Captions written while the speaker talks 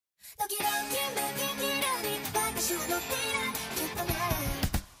My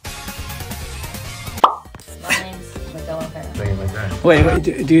name's Wait,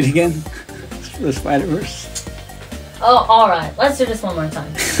 do it again. The Spider-Verse. Oh, alright. Let's do this one more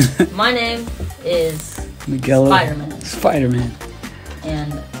time. My name is Spiderman. Spiderman.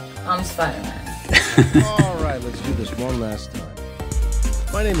 And I'm Spiderman. Alright, let's do this one last time.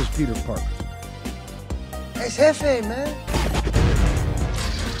 My name is Peter Parker. It's Jefe, man.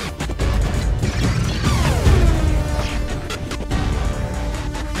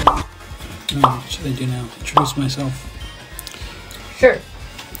 What should I do now? Introduce myself. Sure.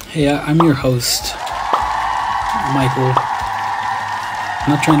 Hey, I'm your host, Michael. I'm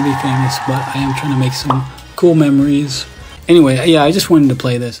not trying to be famous, but I am trying to make some cool memories. Anyway, yeah, I just wanted to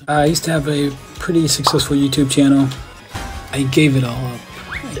play this. I used to have a pretty successful YouTube channel. I gave it all up.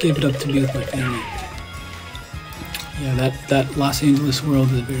 I gave it up to be with my family. Yeah, that Los Angeles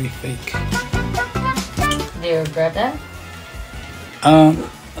world is very fake. Do you regret that?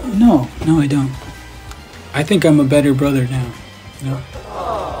 No, I don't. I think I'm a better brother now. You know?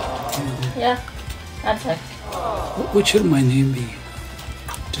 Yeah, that's it. What should my name be?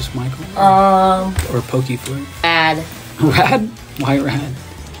 Just Michael? Or Pokefoot? Rad. Rad? Why Rad?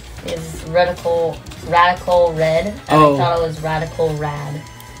 Is radical red, and I thought it was radical rad.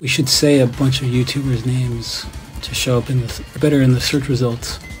 We should say a bunch of YouTubers' names to show up in the better in the search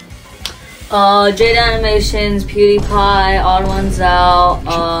results. Jade Animations, PewDiePie, Odd Ones Out,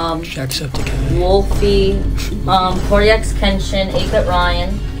 Jacksepticeye, Wolfie, Cortex Kenshin, 8-Bit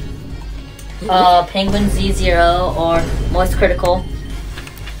Ryan, Penguin Z0 or Moist Critical.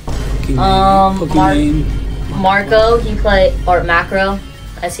 Marco, he played, or Macro,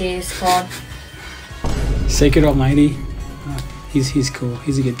 as he's called. Sacred Almighty, he's cool.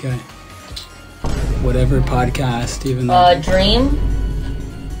 He's a good guy. Whatever podcast, even though Dream.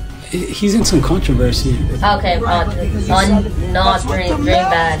 He's in some controversy. Okay, not Dream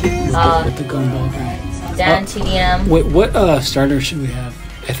Bad. With the gumball guy. Dan TDM. Wait, what starter should we have?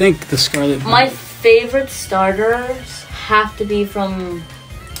 I think the Scarlet. My favorite starters have to be from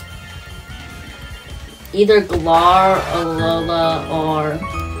either Galar, Alola, or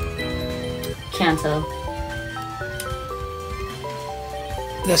Kanto.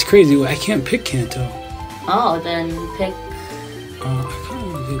 That's crazy. I can't pick Kanto. Oh, then pick. I kind of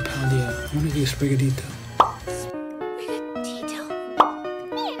want to do Paldea. I want to do Sprigatito.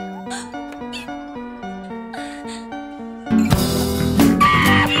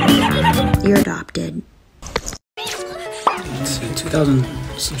 You're adopted. Let's see, 2000.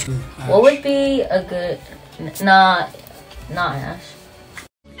 What would be a good? Not Ash.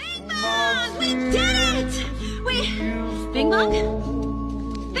 Big Bong! We did it! Big Bong?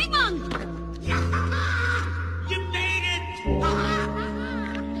 Big Bong! You made it!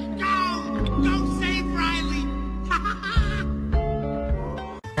 Go save Riley!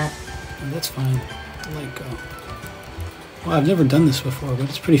 That's fine. Like, well, I've never done this before, but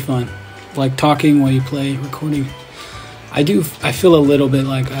it's pretty fun. Like talking while you play, recording. I feel a little bit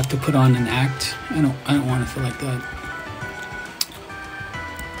like I have to put on an act. I don't want to feel like that.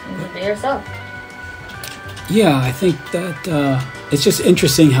 Just be yourself. Yeah, I think that it's just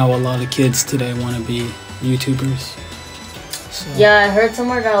interesting how a lot of kids today want to be YouTubers. So. Yeah, I heard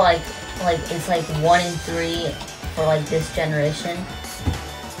somewhere that like it's like 1 in 3 for like this generation.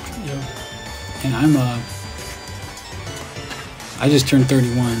 Yeah. And I just turned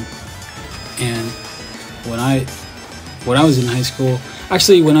 31, and when I was in high school,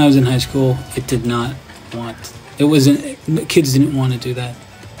 actually when I was in high school, kids didn't want to do that.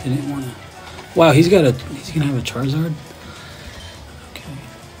 They didn't want to. Wow, he's gonna have a Charizard. Okay,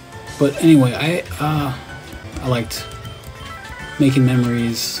 but anyway, I liked making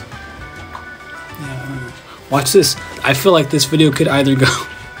memories. Yeah, watch this. I feel like this video could either go.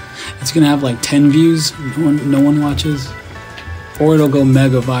 It's gonna have like 10 views, no one watches, or it'll go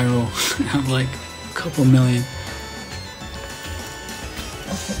mega viral, have like a couple million.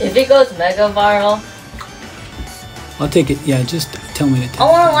 If it goes mega viral, I'll take it. Yeah, just tell me to take it. I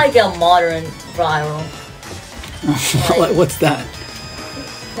want like a modern viral. Like, what's that?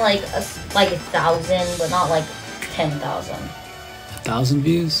 Like 1,000, but not like 10,000. 1,000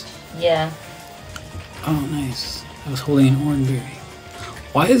 views? Yeah. Oh, nice. I was holding an orangeberry.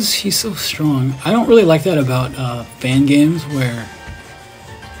 Why is he so strong? I don't really like that about fan games where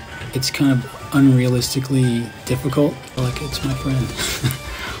it's kind of unrealistically difficult. Like, it's my friend.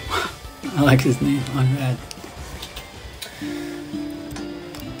 I like his name, Unrad.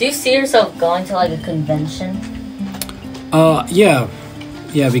 Do you see yourself going to like a convention? Yeah,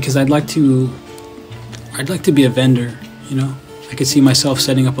 because I'd like to be a vendor. You know, I could see myself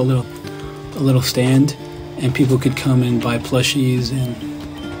setting up a little stand, and people could come and buy plushies and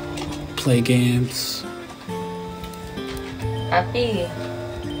play games. That'd be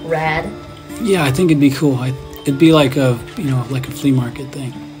rad. Yeah, I think it'd be cool. It'd be like a like a flea market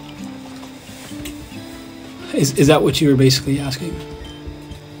thing. Is that what you were basically asking?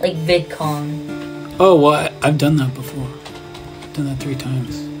 Like VidCon. Oh, well, I've done that before. I've done that 3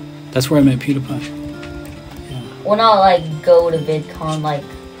 times. That's where I met PewDiePie. Yeah. Well, not like go to VidCon, like...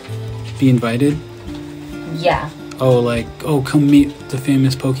 Be invited? Yeah. Oh, like, come meet the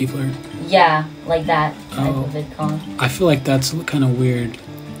famous Pokeflirt. Yeah, like that type of VidCon. I feel like that's kind of weird.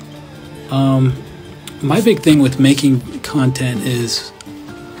 My big thing with making content is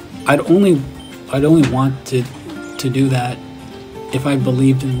I'd only want to do that if I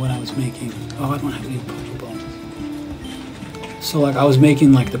believed in what I was making. Oh, I don't have any Pokeballs. So like I was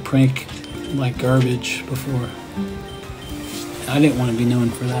making like the prank like garbage before. I didn't want to be known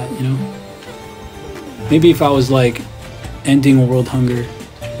for that, you know? Maybe if I was like ending world hunger,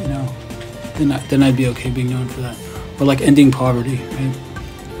 you know, then I'd be okay being known for that. Or like ending poverty, right?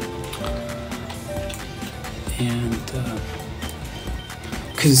 And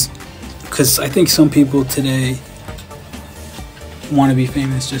because I think some people today want to be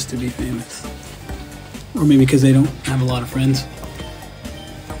famous just to be famous, or maybe because they don't have a lot of friends,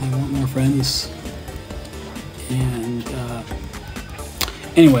 they want more friends. And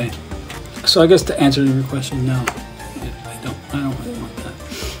anyway, so I guess to answer your question, no, I don't really want that.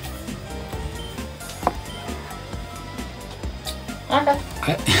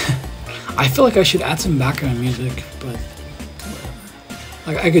 Okay. I feel like I should add some background music, but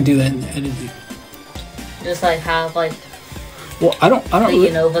like I could do that in editing. Just like have like. Well, I don't the really,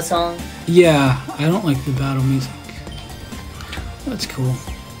 Unova song. Yeah, I don't like the battle music. That's cool.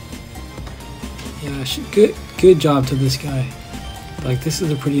 Yeah, good job to this guy. Like this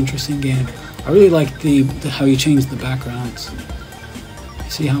is a pretty interesting game. I really like the how you change the backgrounds.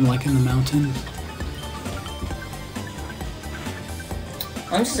 See how I'm like in the mountains.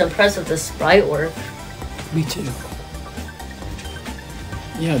 I'm just impressed with the sprite work. Me too.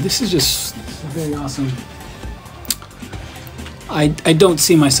 Yeah, this is very awesome. I don't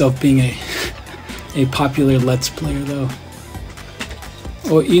see myself being a popular Let's Player though.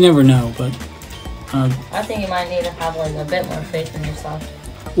 Well, you never know, but I think you might need to have like a bit more faith in yourself.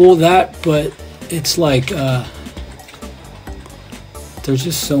 Well, but it's like there's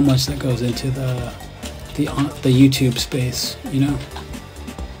just so much that goes into the YouTube space, you know.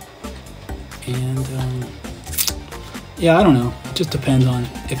 And yeah, I don't know. It just depends on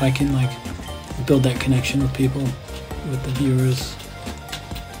if I can like build that connection with people, with the viewers.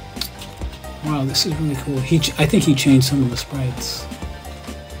 Wow, this is really cool. I think he changed some of the sprites.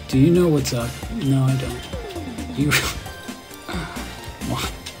 Do you know what's up? No, I don't. You.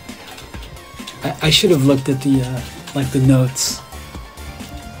 I should have looked at the like the notes,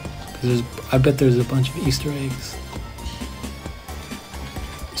 because I bet there's a bunch of Easter eggs.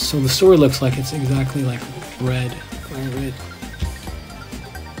 So the story looks like it's exactly like red, fire red.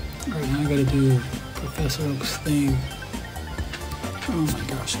 Alright, now I gotta do Professor Oak's thing. Oh my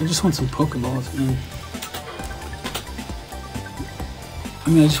gosh, I just want some Pokeballs, man. I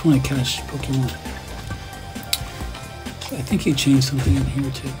mean, I just want to catch Pokemon. I think he changed something in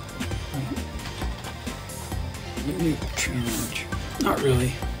here too. Right. Maybe train launch. Not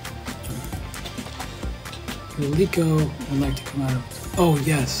really. Liko would like to come out of. Oh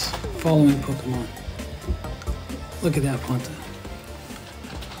yes, following Pokemon. Look at that Ponta.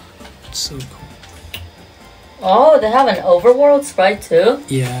 It's so cool. Oh, they have an overworld sprite too?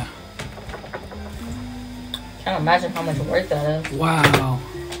 Yeah. Can't imagine how much work that is. Wow.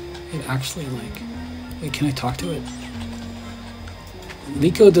 It actually like. Wait, can I talk to it?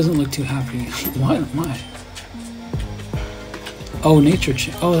 Liko doesn't look too happy. Why am I? Oh, nature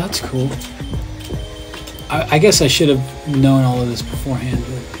change. Oh, that's cool. I guess I should have known all of this beforehand.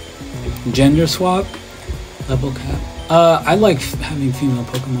 But gender swap, level cap. I like having female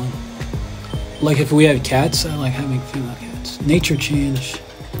Pokemon. Like if we had cats, I like having female cats. Nature change.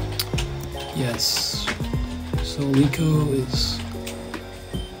 Yes. So Liko is.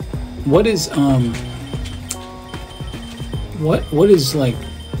 What is What is like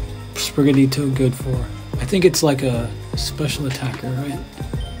Sprigatito good for? I think it's like a special attacker, right?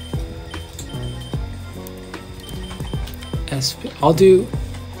 I'll do.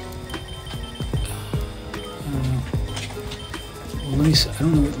 I don't know. Well, let me see. I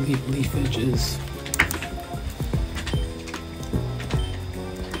don't know what leafage is.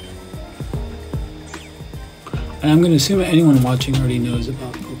 And I'm going to assume that anyone watching already knows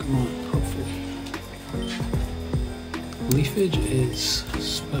about Pokemon, hopefully. Leaf Leafage is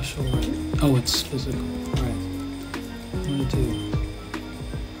special, right? Oh, it's physical. Alright. I'm gonna do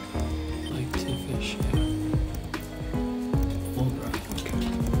like 2 fish, yeah. All right, okay.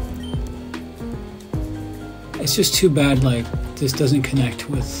 It's just too bad, like, this doesn't connect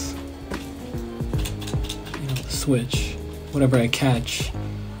with, you know, the Switch. Whatever I catch,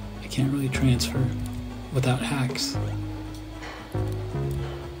 I can't really transfer without hacks.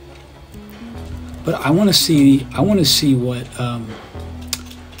 But I want to see what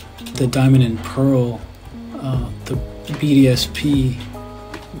the Diamond and Pearl, the BDSP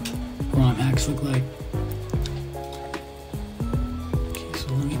ROM hacks look like. Okay,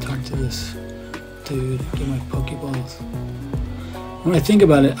 so let me talk to this dude, get my Pokeballs. When I think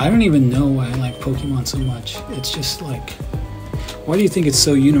about it, I don't even know why I like Pokemon so much. It's just like, why do you think it's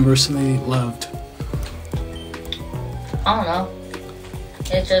so universally loved? I don't know.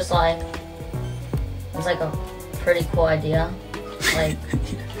 It's just like, it's like a pretty cool idea. Like,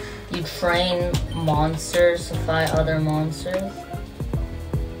 you train monsters to fight other monsters.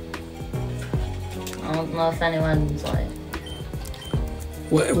 I don't know if anyone's like...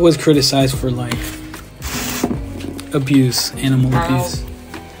 Well, it was criticized for like abuse, animal abuse.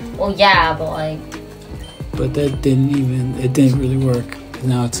 Well, yeah, but like... But that it didn't really work.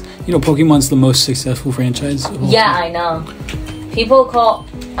 Now it's, you know, Pokemon's the most successful franchise of all Yeah, time. I know. People call...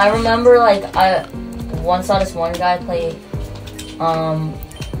 I remember, like, I once saw this one guy play,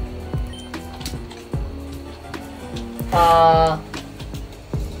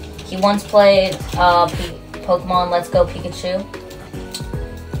 he once played, Pokemon Let's Go Pikachu,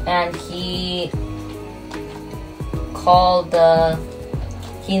 and he called,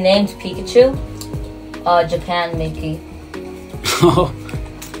 he named Pikachu, Japan Mickey. Oh,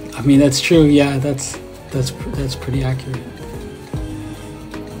 I mean, that's true, yeah, that's pretty accurate.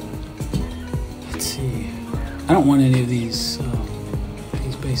 Let's see. I don't want any of these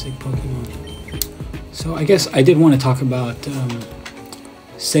basic Pokemon. So I guess I did want to talk about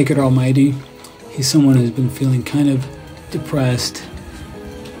Sacred Almighty. He's someone who's been feeling kind of depressed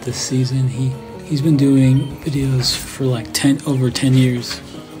this season. He's been doing videos for like over 10 years,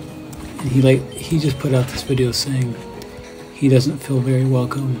 and he just put out this video saying he doesn't feel very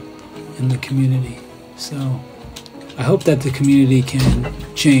welcome in the community. So I hope that the community can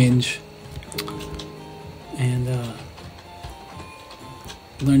change and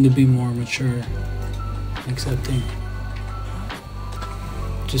learn to be more mature and accepting,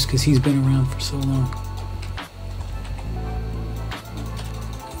 just because he's been around for so long.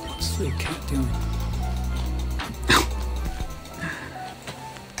 What's the cat doing?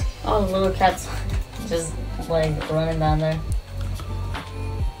 Oh, the little cat's just like running down there.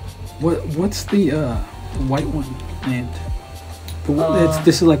 What's the white one named?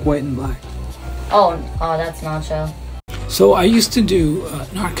 This is like white and black. Oh, that's Nacho. So I used to do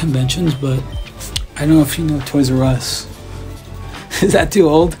not conventions, but I don't know if you know Toys R Us. Is that too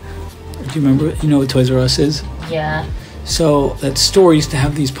old? Do you remember? You know what Toys R Us is? Yeah. So that store used to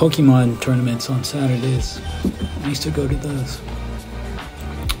have these Pokemon tournaments on Saturdays. I used to go to those.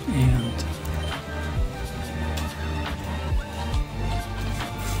 And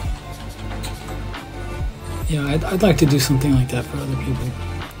yeah, I'd like to do something like that for other people.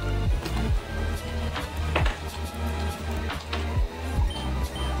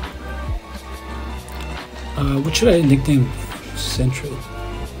 What should I nickname Central?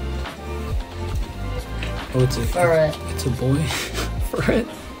 Oh, it's a Ferret. It's a boy. Ferret.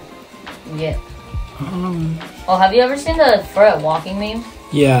 Yeah. Oh, have you ever seen the Ferret walking meme?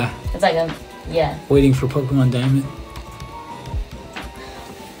 Yeah. It's like a Waiting for Pokemon Diamond.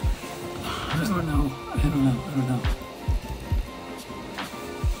 I don't know.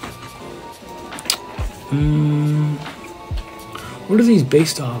 What are these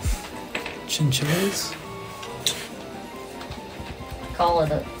based off? Chinchillas? Call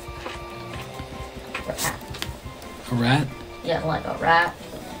it a rat. A rat? Yeah, like a rat.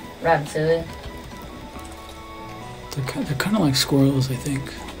 Ratatouille. They're kind of like squirrels, I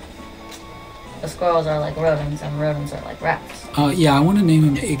think. The squirrels are like rodents, and rodents are like rats. Yeah, I want to name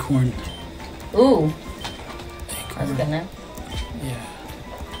him Acorn. Ooh. Acorn. That's a good name. Yeah.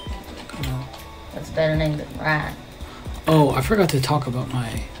 That's a better name than rat. Oh, I forgot to talk about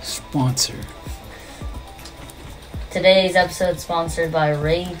my sponsor. Today's episode is sponsored by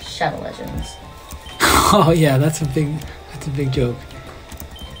Raid Shadow Legends. Oh yeah, that's a big joke.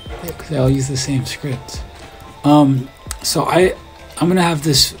 Because they all use the same script. So I'm gonna have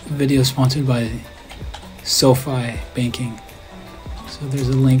this video sponsored by SoFi Banking. So there's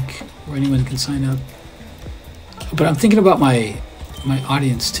a link where anyone can sign up. But I'm thinking about my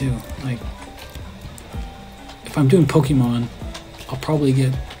audience too. Like, if I'm doing Pokemon, I'll probably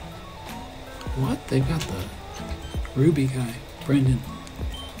get... What? They've got the Ruby guy, Brendan.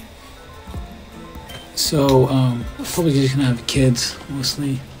 So, probably just gonna have kids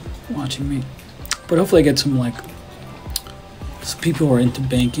mostly watching me. But hopefully I get some, like, some people who are into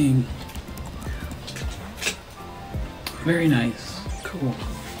banking. Very nice. Cool.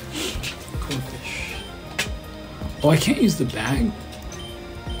 Cool fish. Oh, I can't use the bag?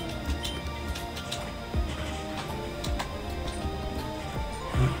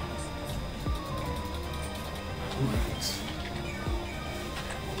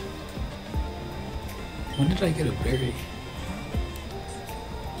 When did I get a berry?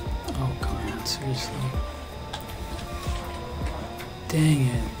 Oh, come on, seriously. Dang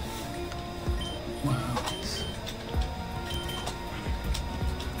it. Wow.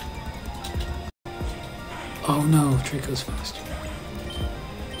 Oh no, Draco's faster.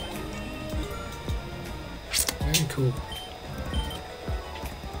 Very cool.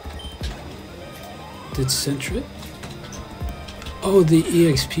 Did Centrit? Oh, the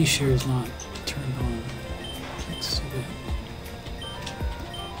EXP share is not turned on. Let's see that.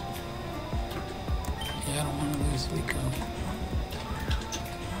 Yeah, I don't want to lose Liko.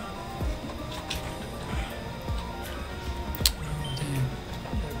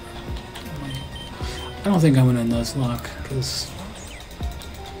 I don't think I'm gonna Nuzlocke, because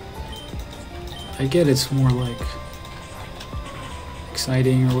I get it's more like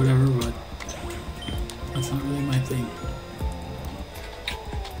exciting or whatever, but that's not really my thing.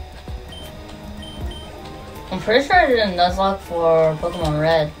 I'm pretty sure I did a Nuzlocke for Pokemon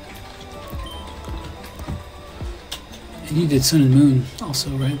Red. And you did Sun and Moon also,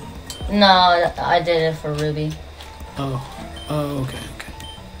 right? No, I did it for Ruby. Oh, okay.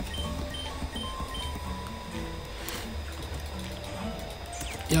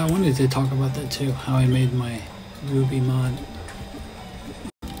 Yeah, I wanted to talk about that too, how I made my Ruby mod.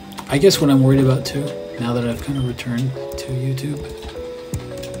 I guess what I'm worried about too, now that I've kind of returned to YouTube,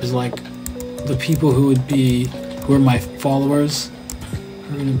 is like the people who are my followers,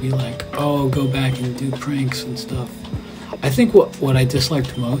 are gonna be like, oh, go back and do pranks and stuff. I think what I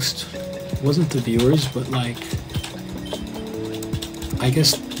disliked most wasn't the viewers, but like, I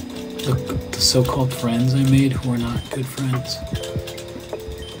guess the so-called friends I made who are not good friends.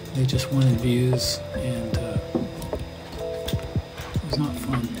 They just wanted views, and it was not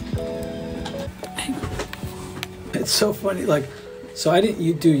fun. It's so funny, like, so I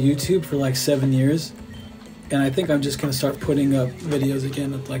didn't do YouTube for like 7 years, and I think I'm just gonna start putting up videos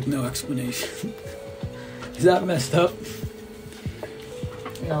again with like no explanation. Is that messed up?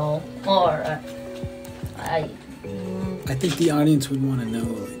 No, or I think the audience would want to know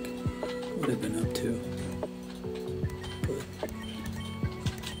like what I've been up to.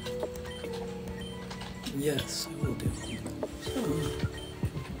 Yes, I will do.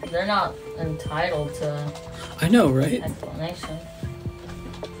 They're not entitled to. I know, right? Explanation.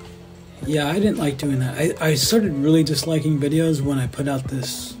 Yeah, I didn't like doing that. I started really disliking videos when I put out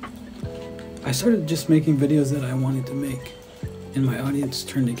this. I started just making videos that I wanted to make, and my audience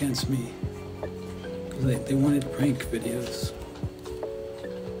turned against me because they wanted prank videos.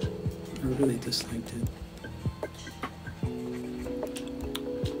 I really disliked it.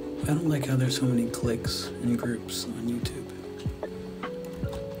 I don't like how there's so many clicks and groups on YouTube.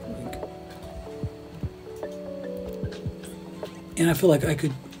 And I feel like I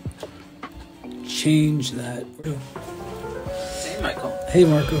could change that. Hey, Michael. Hey,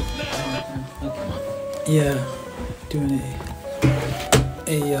 Marco. Yeah, doing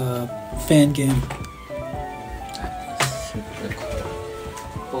a fan game. Super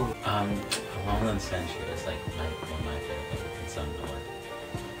cool. Alolan Sentry is like one of my favorite in some way.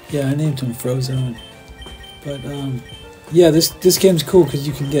 Yeah, I named him Frozone. But yeah, this game's cool because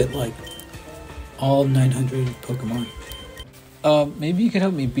you can get like all 900 Pokemon. Maybe you could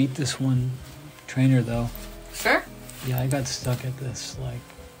help me beat this one trainer though. Sure. Yeah, I got stuck at this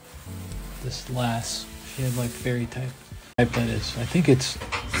last. She had like fairy type that is. I think it's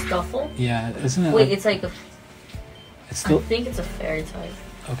Stuffle? Yeah, isn't it? Wait, like, it's like a. It's still. I think it's a fairy type.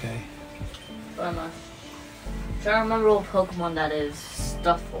 Okay. But I'm not. Trying to remember what Pokemon that is.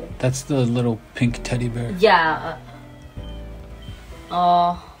 Stuffle. That's the little pink teddy bear. Yeah.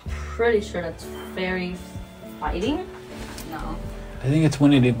 Pretty sure that's fairy fighting. No. I think it's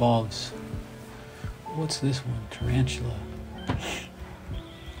when it evolves. What's this one? Tarantula.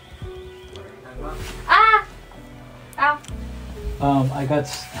 Ah! Ow. I got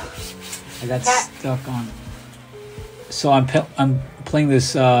stuck on. So I'm playing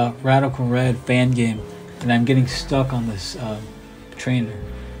this Radical Red fan game, and I'm getting stuck on this trainer.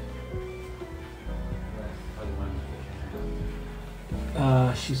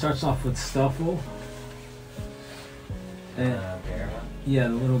 she starts off with Stuffle. And, Bear one? yeah,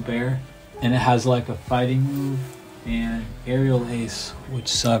 the little bear. And it has like a fighting move and aerial ace, which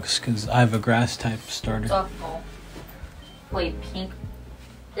sucks because I have a grass type starter. Stuffle. Wait, pink.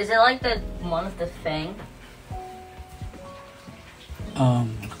 Is it like the one with the fang?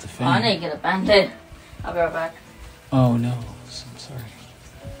 With the fang. Oh, I need to get a band-aid. I'll be right back. Oh no, I'm sorry.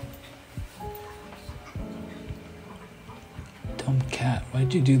 Dumb cat,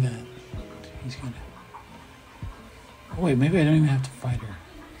 why'd you do that? He's gonna... Oh wait, maybe I don't even have to fight her.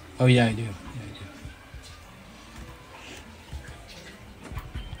 Oh yeah, I do. Yeah, I do.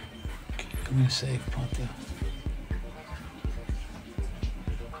 Okay, I'm gonna save Ponta.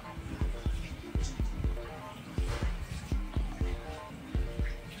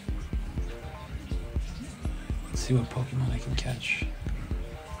 Let's see what Pokemon I can catch.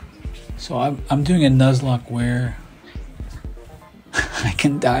 So I'm doing a Nuzlocke where I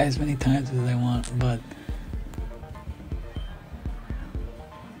can die as many times as I want, but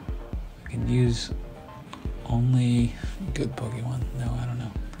I can use only good Pokemon. No, I don't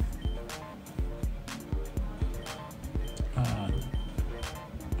know. I'm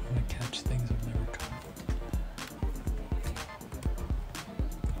gonna catch things I've never caught.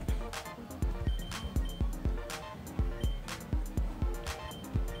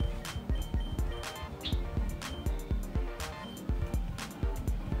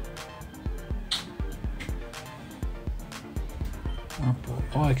 Purple.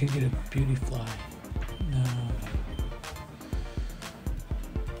 Oh, I could get a beauty fly. No.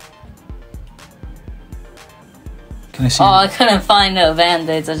 Can I see? Oh, I couldn't find no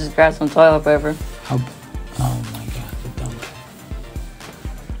band-aids. I just grabbed some toilet paper. How? Oh my god, the dumb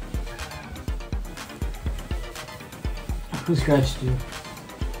cat. Who scratched you?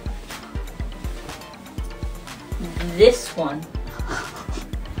 This one.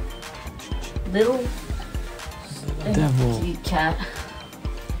 Little Devil. cute cat.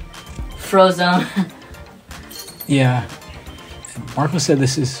 Frozen. Yeah. Marco said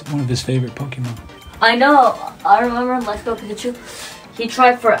this is one of his favorite Pokemon. I know. I remember in Let's Go Pikachu, he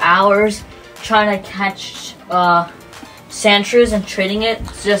tried for hours trying to catch Sandshrews and trading it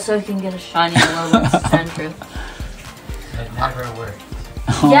just so he can get a shiny level Sandshrew. It never worked.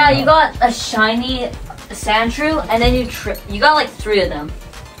 Yeah, you got a shiny Sandshrew and then you got like 3 of them.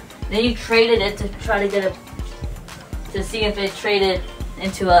 Then you traded it to try to get to see if it traded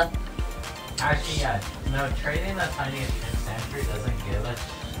into a... Actually, yeah. No, trading the tiny Sandshrew doesn't give us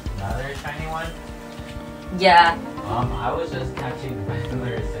another shiny one. Yeah. I was just catching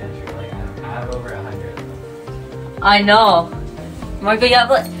regular Sandshrew. Like, I have over 100 of them. I know. Marco, yeah,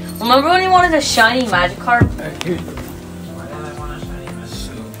 but remember when you wanted a shiny Magikarp? Here. Why did I want a shiny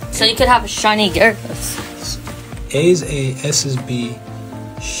Magikarp? So you could have a shiny Gyarados. A is A, S is B,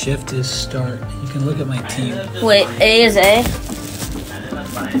 Shift is Start. You can look at my team. Wait, A is A?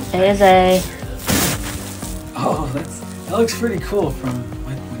 A is A. Oh, that looks pretty cool from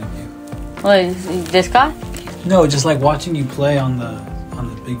my point of view. Wait, this guy? No, just like watching you play on the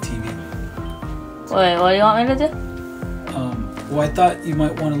big TV. Wait, what do you want me to do? Well, I thought you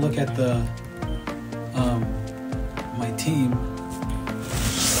might want to look at the my team.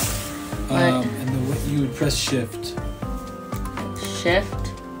 Right. And you would press Shift.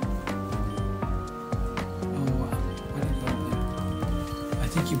 Shift? Oh, why did I go there? I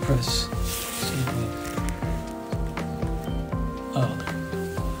think you press.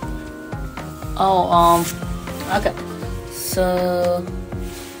 Oh, okay. So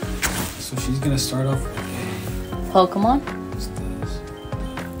she's gonna start off with Pokemon?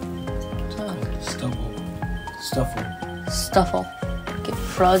 Stuffle. Get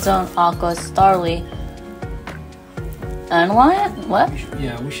Frozen, Aqua, Starly. And what?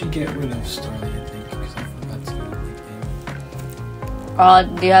 We should get rid of Starly, I think, because I forgot to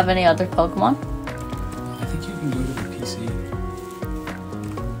nickname. Do you have any other Pokemon? I think you can go to the PC.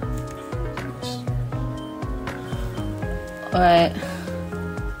 Alright.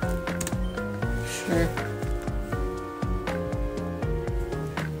 Sure.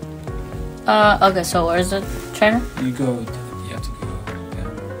 Okay, so where's the trainer? You have to go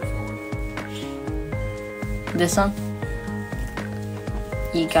down forward. This one?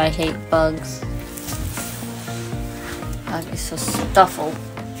 You guys hate bugs. Okay, so Stuffle.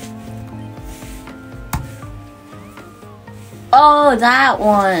 Oh, that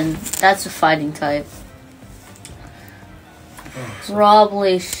one! That's a fighting type.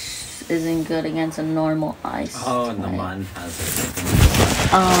 Probably isn't good against a normal ice. Oh, type. Nemona has it.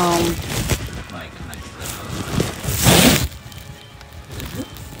 Like,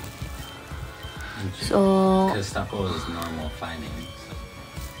 So... because Stuffle is normal fighting. So.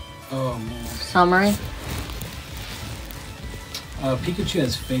 Oh man. Summary. Pikachu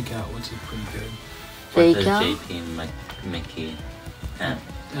has Fake Out, which is pretty good. Fake What Out? does JP Mickey have?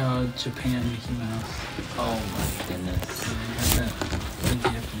 Japan Mickey Mouse. Oh my goodness.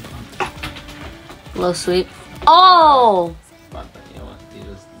 Low sweep. Oh! Fuck, you know what? You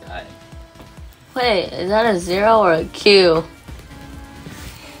just die. Wait, is that a 0 or a Q?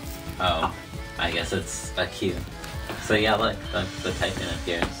 Oh, I guess it's a Q. So yeah, look, the typing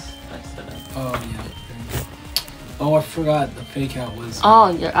appears next to them. Oh yeah. Oh, I forgot the Fake Out was. Oh,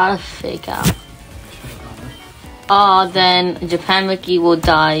 you're out of Fake Out. Oh, then Japan Mickey will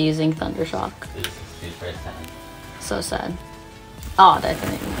die using Thundershock. This is super sad. So sad. Oh, that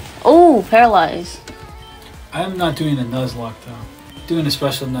didn't even. Oh, paralyzed. I'm not doing a Nuzlocke though. Doing a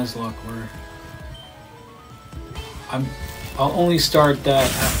special Nuzlocke where I'll only start that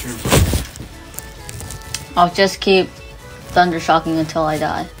after. I'll just keep Thundershocking until I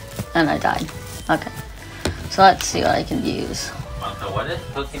die. And I died. Okay. So let's see what I can use. Also, what if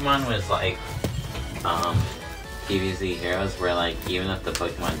Pokemon was like, PvZ Heroes, where like, even if the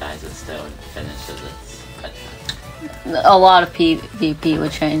Pokemon dies, it still finishes its attack? A lot of PvP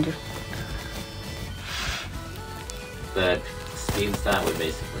would change. The speed stat would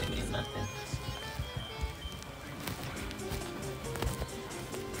basically mean nothing.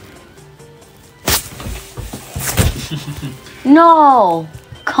 No!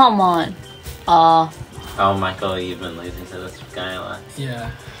 Come on. Oh, Michael, you've been losing to this guy a lot.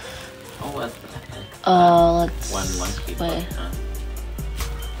 Yeah. Oh, what the heck? Let's One monkey wait. Pokemon.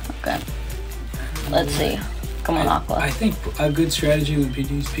 Okay. Let's see. Come on, Aqua. I think a good strategy would be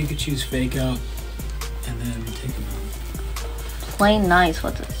to use Pikachu's Fake Out and then take him out. Plain nice.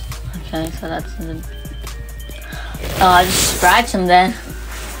 What's this? Okay, so that's the. I just scratch him then.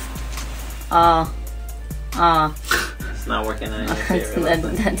 It's not working in your favor.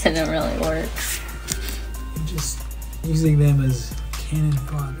 that didn't really work. You're just using them as cannon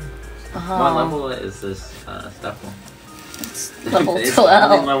fodder. What level is this stuff? It's level It's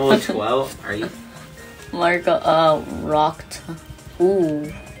 12. only level 12? Are you? Marco, rocked.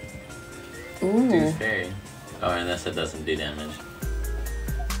 Ooh. Dude's fairy. Oh, unless it doesn't do damage.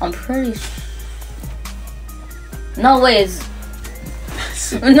 I'm pretty No, wait, it's...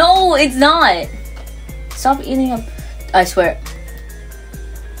 No, it's not! Stop eating up. I swear.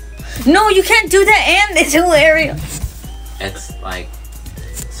 No, you can't do that, and it's hilarious! It's like...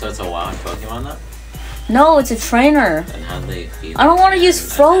 So it's a wild Pokemon though? No, it's a trainer. And how do they feed I don't want to use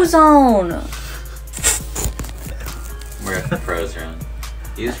Frozone. We're at Frozone.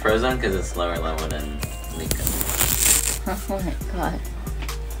 Use Frozone because it's lower level than Liko. Oh my god.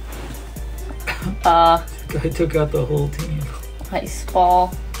 Guy took out the whole team. Ice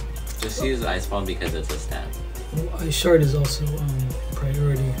Ball. Just use Ice Ball because it's a stat. Well, Ice Shard is also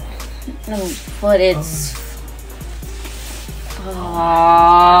priority. No, but it's... it's...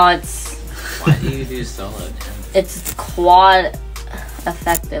 Why do you do solo damage? It's quad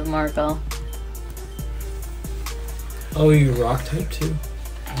effective, Marco. Oh, you rock type too?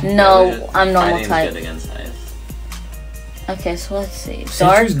 No, I'm normal Fighting's type. good against ice. Okay, so let's see. Dark.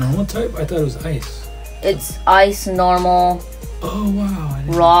 Sentry's normal type? I thought it was ice. It's ice, normal, Oh wow. I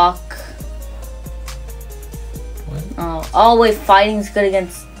didn't- rock. What? Oh wait, fighting's good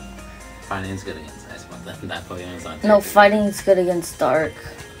against... Fighting's good against ice, but that Pokemon's on No, fighting's good against dark.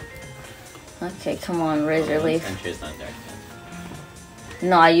 Okay, come on, Razor Leaf. Sentry's not dark.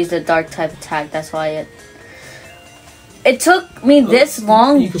 No, I used a dark type attack, that's why it took me this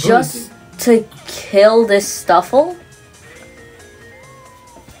long you could just to kill this Stuffle.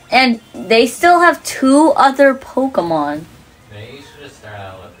 And they still have 2 other Pokemon. Maybe you should just start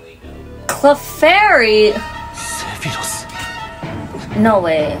out with Liko. Clefairy. No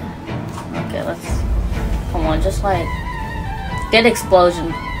way. Okay, let's. Come on, just like get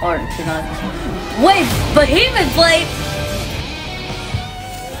explosion or do not. Wait, Behemoth Blade.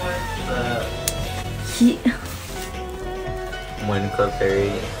 He. When Clefairy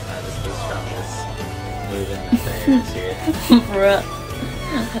is the strongest move in the fairy series. Bruh.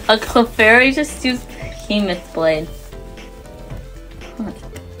 A Clefairy just used Behemoth Blade. Huh.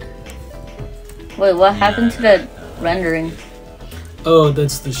 Wait, what happened to the rendering? Oh,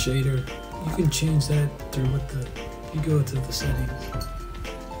 that's the shader. You can change that through what the. You go to the settings.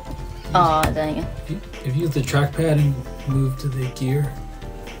 Aw, dang it. If you use the trackpad and move to the gear,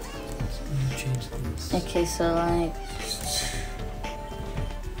 you change things. Okay, so like.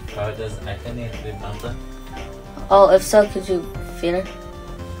 Oh, does Echo need to be bumped? Oh, if so, could you feed her?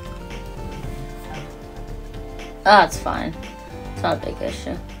 Ah, it's fine. It's not a big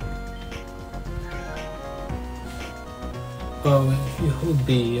issue. Oh, and if you hold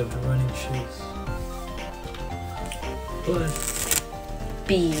B, you have the running shoes. But...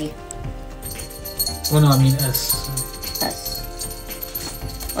 B. Well, no, I mean S. S.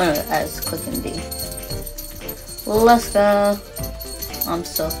 Oh no, S, clicking B. Let's go. I'm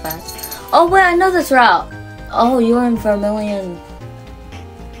so fast. Oh wait, I know this route. Oh, you're in Vermilion.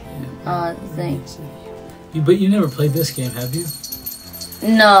 Thing. But you never played this game, have you?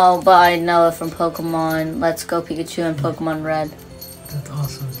 No, but I know it from Pokemon Let's Go Pikachu and Pokemon Red. That's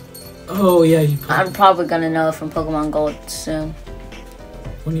awesome. Oh yeah, you played. I'm probably gonna know it from Pokemon Gold soon.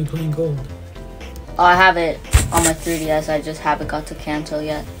 When are you playing Gold? Oh, I have it on my 3DS. I just haven't got to Kanto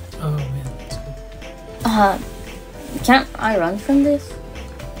yet. Oh man, that's good. Can't I run from this?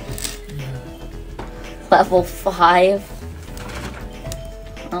 Yeah. Level 5.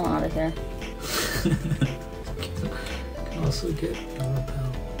 I'm out of here. Can also get a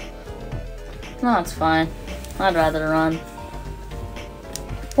repel. No, it's fine. I'd rather run.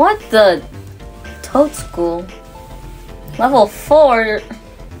 What the? Toad School? Level 4?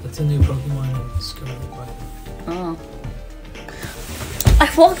 That's a new Pokemon in Scarlet, by the way. Oh. I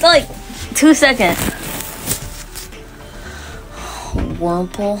walked like 2 seconds.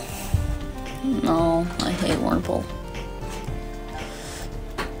 Wurmple? No, I hate Wurmple.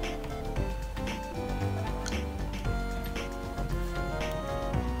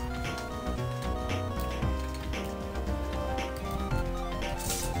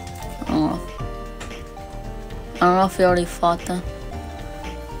 I don't know if we already fought them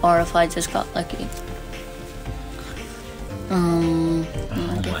or if I just got lucky. Oh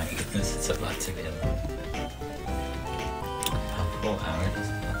my goodness, it's about to get a full hour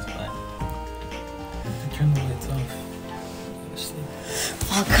just passed by. Turn the lights off. Go to sleep.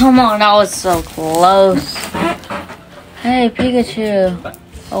 Oh, come on, that was so close. Hey, Pikachu.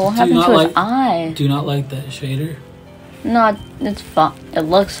 Oh, what happened to his eye? Do you not like that shader? No, it's fine. It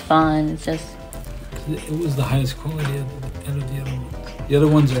looks fine. It's just... It was the highest quality out of the other ones. The other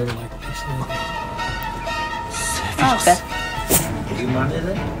ones are like pixelated. Oh, okay. Did you run it?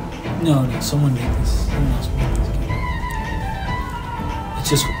 No, someone made this. Someone else made this game. It's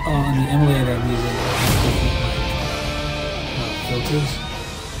just on the emulator I'm using different like filters,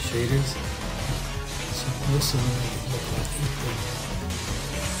 shaders. So most of them make it look like equal.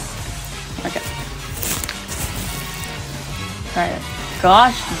 Okay. Alright.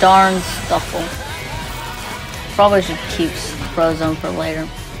 Gosh darn Stuffle. Probably should keep Frozone for later.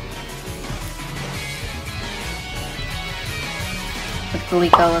 With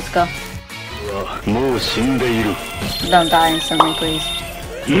Liko, let's go. Don't die instantly, please.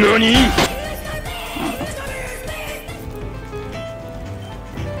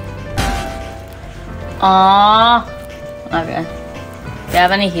 Aww. Okay. Do you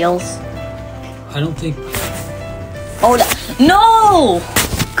have any heals? I don't think. Oh, no!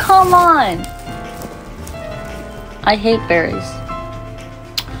 Come on! I hate berries.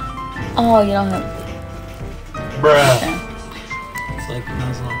 Oh, you don't have... Bruh. Okay. It's like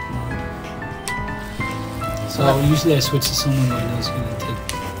Nuzlocke mod. So usually I switch to someone who I know is gonna take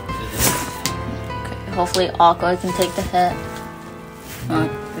the hit. Okay, hopefully Aqua can take the hit.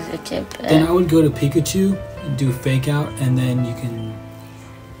 Then I would go to Pikachu and do Fake Out, and then you can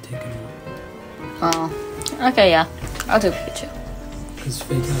take him out. Oh. Okay, yeah. I'll do Pikachu. Because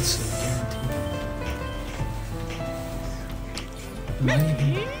Fake Out's so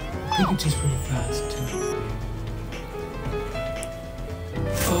guaranteed. Pikachu's pretty fast too.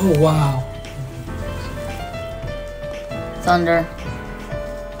 Oh wow. Thunder.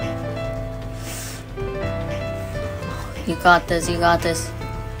 You got this, you got this.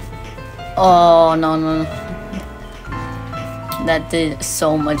 Oh, no, no, no. That did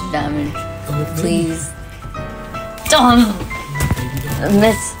so much damage. Oh, please. Oh,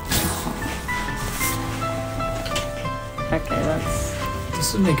 miss. Okay, that's...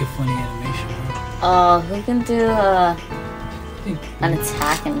 This would make a funny animation. Who can do an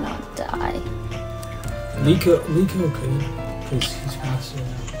attack and not die? Liko could, because he's faster now.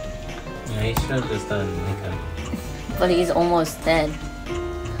 Yeah, he should have just done Liko. But he's almost dead.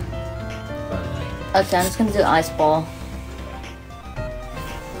 But like, Okay, I'm just gonna do Ice Ball.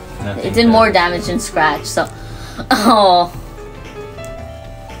 nothing It did more damage than Scratch, so... Oh.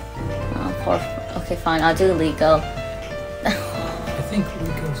 Oh, poor... Okay, fine, I'll do Liko. I think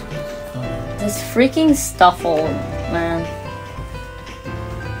Liko's good. This freaking Stuffle, man.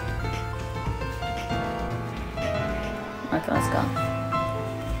 Okay, let's go.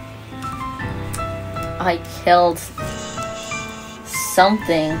 I killed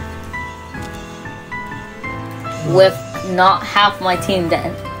something with not half my team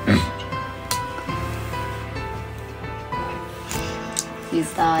dead.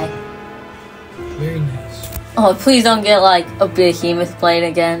 please die. Very nice. Oh, please don't get like a behemoth blade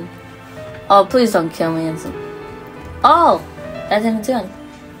again. Oh, please don't kill me. Oh, that didn't do anything.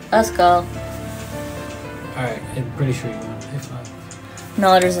 Let's go. Alright, I'm pretty sure you won. High five.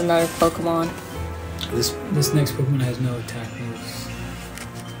 No, there's another Pokemon. This next Pokemon has no attack moves.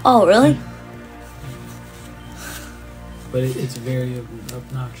 Oh, really? But it's very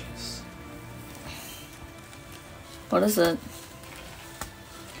obnoxious. What is it?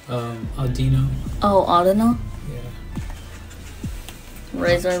 Aldino. Oh, Audino? Yeah.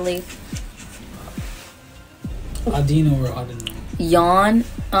 Razor Leaf. Aldino or Audino. Yawn?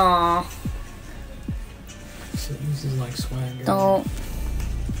 Aw. So it uses like swagger. Don't.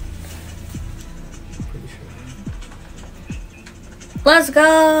 Pretty sure. Let's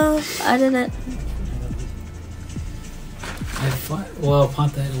go! I did it. Well,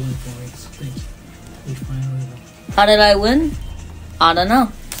 Ponta had to win for me, so thank you. We finally won. How did I win? I don't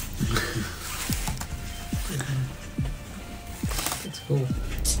know. It's cool.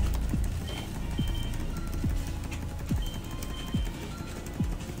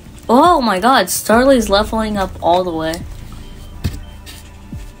 Oh my god, Starly's leveling up all the way.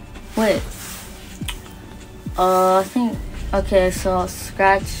 Wait. I think... Okay, so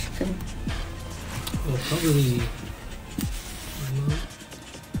Scratch can... Well, probably...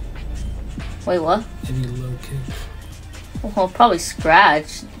 Wait, what? Maybe low kick. Well, probably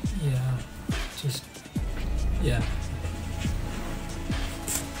Scratch. Yeah. Just... Yeah.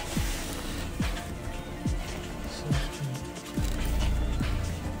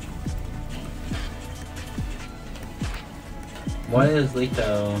 What is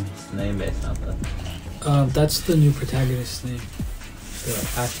Liko's name based off of? That's the new protagonist's name. The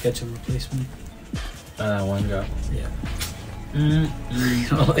Ash Ketchum replacement. One girl. Yeah.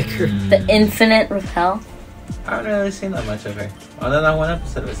 I like her. The Infinite Repel. I haven't really seen that much of her. Although that one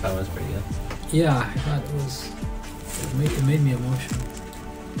episode I saw was pretty good. Yeah, I thought it was... It made me emotional.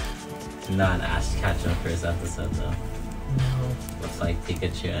 Not an Ash Ketchum first episode though. No. With like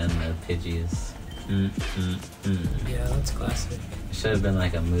Pikachu and the Pidgeys. Yeah, that's classic. It should have been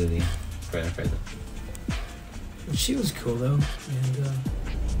like a movie for the But she was cool though, and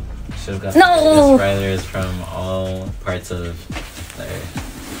should have got No! writers from all parts of the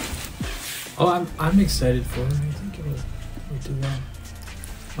earth. oh, I'm excited for her. I think it'll do well.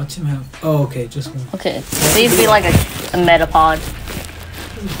 Watch him have. Oh, okay, just one. Okay, please be like a Metapod.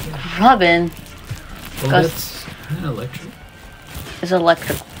 Robin Oh, Gus- that's isn't that electric. is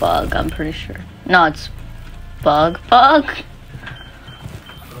electric bug, I'm pretty sure. No, it's bug.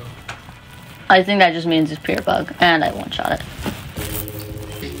 I think that just means it's pure bug, and I one-shot it.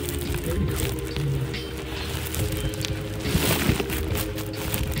 Very cool.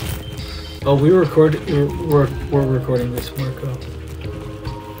 Oh, we're recording this, Marco.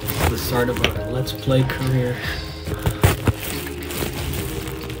 The start of our Let's Play career.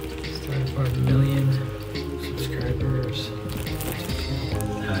 Start of our 1 million subscribers.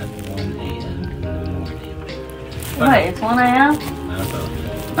 At 1 a.m. in the morning. Wait, it's 1 a.m.?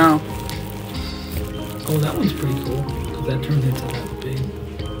 Oh. Oh, that one's pretty cool. Because that turns into that big...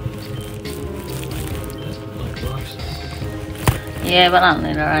 That, like, rock stuff. Yeah, but I don't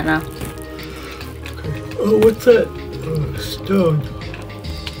need it right now. Oh, what's that? Oh, stone.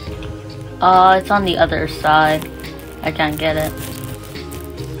 It's on the other side. I can't get it.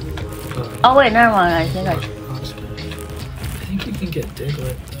 Oh wait, never mind. I think I think you can get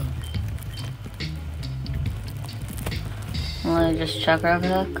Diglett though. Let me just check real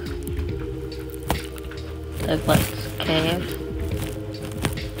quick. Diglett's cave.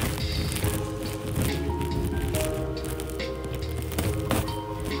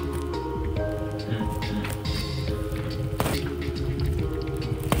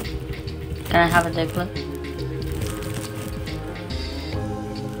 Can I have a Diglett?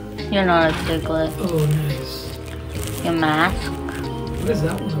 You're not a Diglett. Oh, nice. Your mask? What is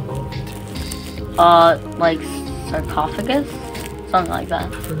that one evolved into? Like sarcophagus? Something like that. I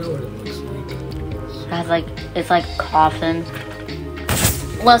forgot what it looks like. It has like, it's like a coffin.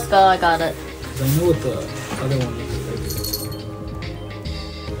 Let's go, I got it. Because I know what the other one looks like.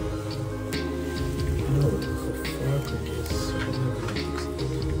 I know what the fabric is.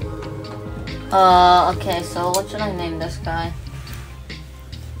 Okay, so what should I name this guy?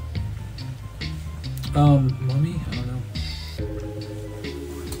 Mummy? I don't know.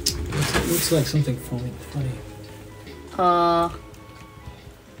 It looks like something funny.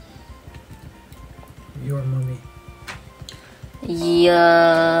 Your mummy.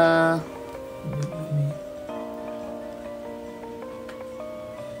 Yeah. Your mummy.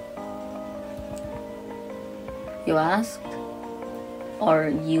 You asked? Or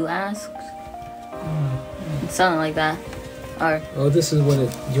you asked? It sounded like that. Or Oh, this is what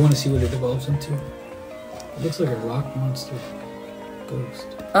it. Do you want to see what it evolves into? It looks like a rock monster ghost.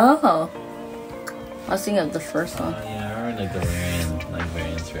 oh, I was thinking of the first one. Yeah, I remember like the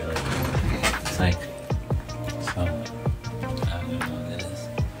variants really. It's like so. I don't know what it is.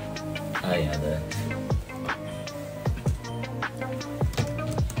 Oh yeah,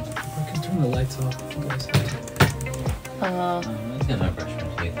 I can turn the lights off if you guys have to. I'm just gonna brush my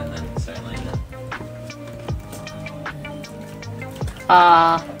teeth and then start lighting up.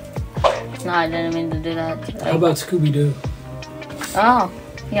 No, I didn't mean to do that. How about Scooby-Doo? Oh,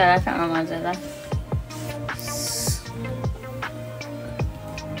 yeah, that kind of reminds me of that.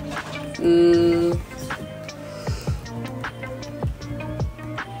 Ooh.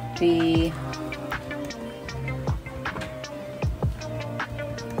 The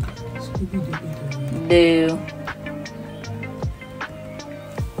do.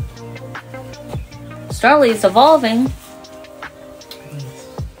 Starly's evolving.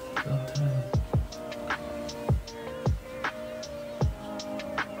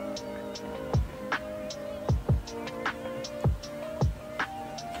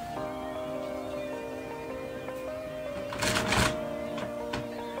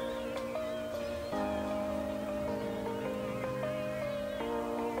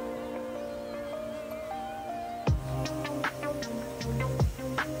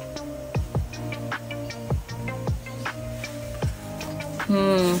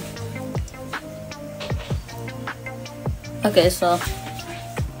 Okay, so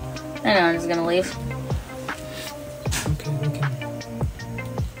I'm just gonna leave. Okay, we can.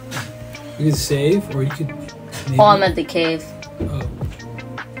 You could save, or you could. Maybe... Oh, I'm at the cave. Oh.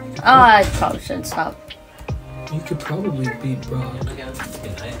 Oh, I probably should stop. You could probably beat Brock.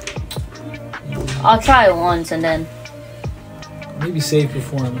 Good night. I'll try it once and then. Maybe save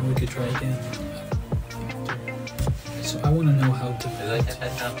before him, and we could try again. So I want to know how to. Is that if I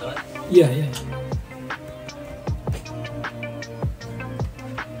found Pallet? Yeah.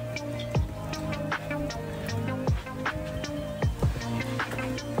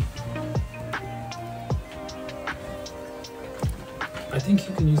 I think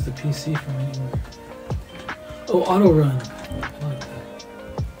you can use the PC from anywhere. Oh, auto run. I like that.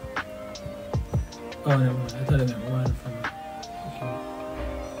 Oh, never mind. I thought it meant run from. Okay.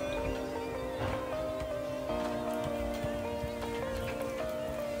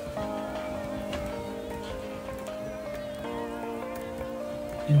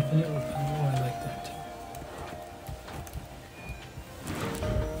 Infinite weapon. Oh, I like that too.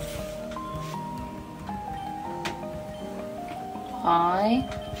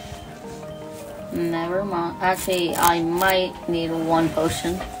 Never mind. Actually, I might need one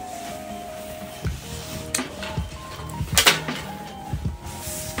potion.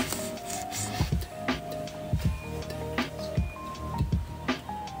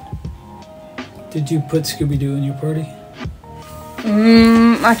 Did you put Scooby-Doo in your party?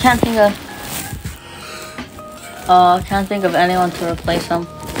 I can't think of anyone to replace him.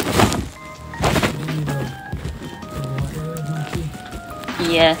 Maybe the water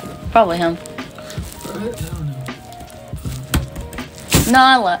monkey? Yeah, probably him. I don't know. No,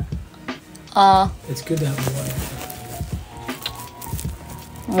 I let. It's good to have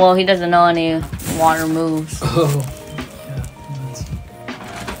water. Well, he doesn't know any water moves. Oh, yeah. That's...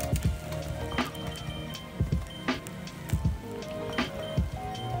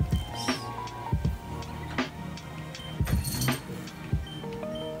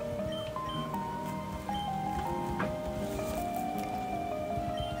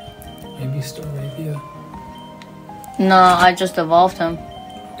 Maybe Staravia. No, I just evolved him.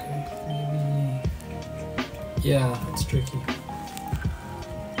 Okay, maybe. Yeah, it's tricky.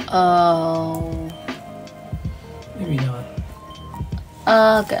 Oh. Maybe not.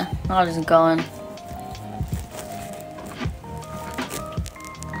 Okay, I'll just go in.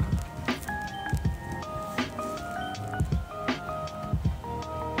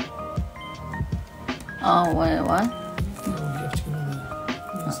 Oh, wait, what? Oh, you have to go to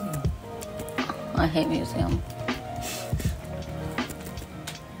the museum. I hate museum.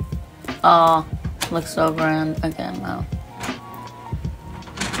 Oh, looks so grand again now.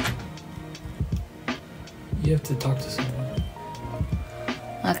 You have to talk to someone.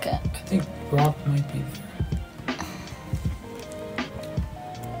 Okay. I think Brock might be there.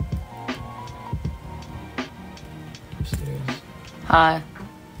 Upstairs. Hi.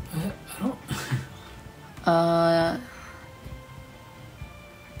 I don't.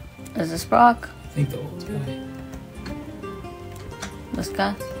 Is this Brock? I think the old guy. This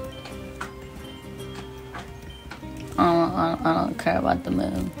guy? I don't care about the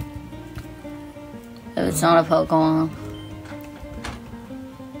moon. If it's not a Pokemon.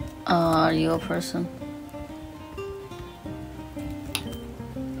 Are you a person?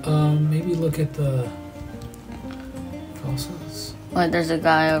 Maybe look at the fossils. Wait, there's a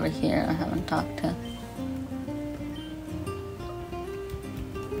guy over here I haven't talked to.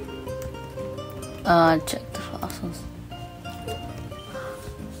 Check the fossils.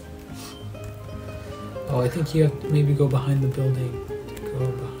 Oh, I think you have to maybe go behind the building. Go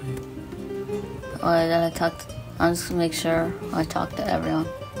behind. Wait, then I talked. I'm just gonna make sure I talk to everyone.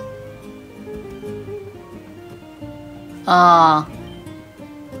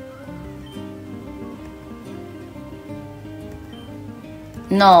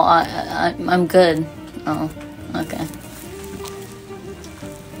 No, I'm good. Oh, okay.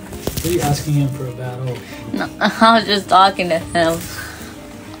 Are you asking him for a battle? No, I was just talking to him.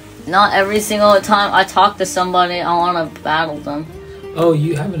 Not every single time I talk to somebody, I want to battle them. Oh,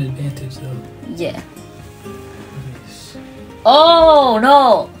 you have an advantage though. Yeah. Nice. Oh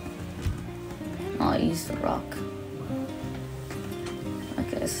no! I'll use the rock.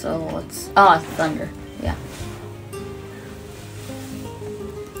 Okay, so what's... Ah, thunder. Yeah.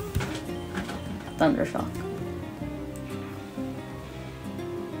 Thunder shock.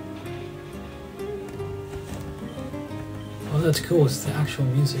 Oh, that's cool. It's the actual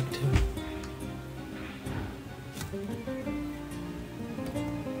music too.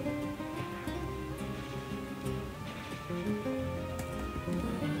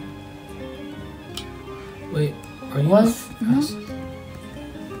 Wait, are you What? fast?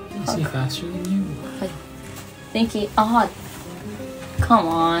 Is he faster than you? I think he... Ah, come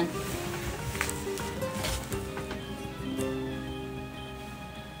on.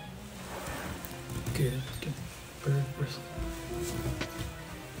 Good. Good. Bird versus...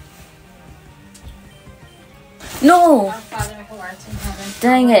 No! Our Father who art in heaven.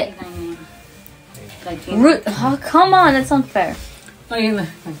 Dang it. Like, Oh, come on, it's unfair. go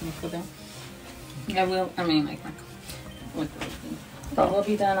there. Yeah, I mean, like, what will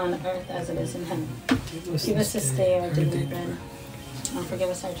be done on earth as it is in heaven. Give us this day our daily bread. And forgive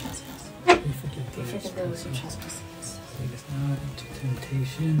us our trespass. We forgive those who trespass against us. Lead us not into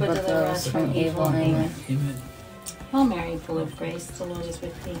temptation, But deliver us from evil. Amen. Amen. Hail Mary, full of grace, the Lord is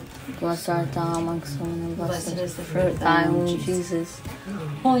with thee. Blessed art thou amongst women, and blessed is the fruit of thy thy womb, womb, Jesus.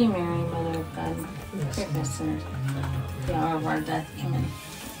 Holy Mary, Mother of God, pray for us sinners, the hour of our death. Amen.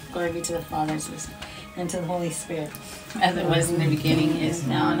 Glory be to the Father, to the Son, and to the Holy Spirit, as it was in the beginning, is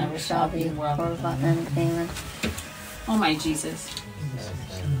now, and ever shall be, world without end. Amen. Oh my Jesus,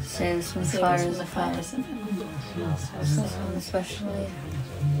 Save us from save us from fires the of fire, fires of hell. especially.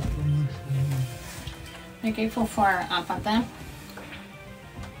 We're grateful for Panta.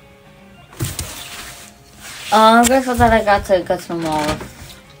 I'm grateful that I got to them all.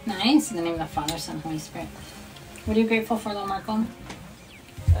 Nice. In the name of the Father, Son, Holy Spirit. What are you grateful for, little Marco?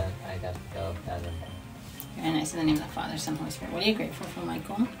 I got to go. Very nice. In the name of the Father, Son, Holy Spirit. What are you grateful for,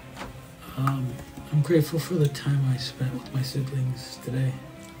 Michael? I'm grateful for the time I spent with my siblings today.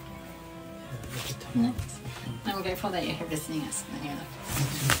 Nice. I'm grateful that you're here visiting us. In the name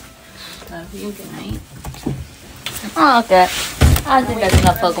of the Love you. Good night. Oh, okay. I think that's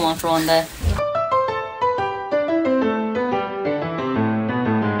enough Pokemon for one day.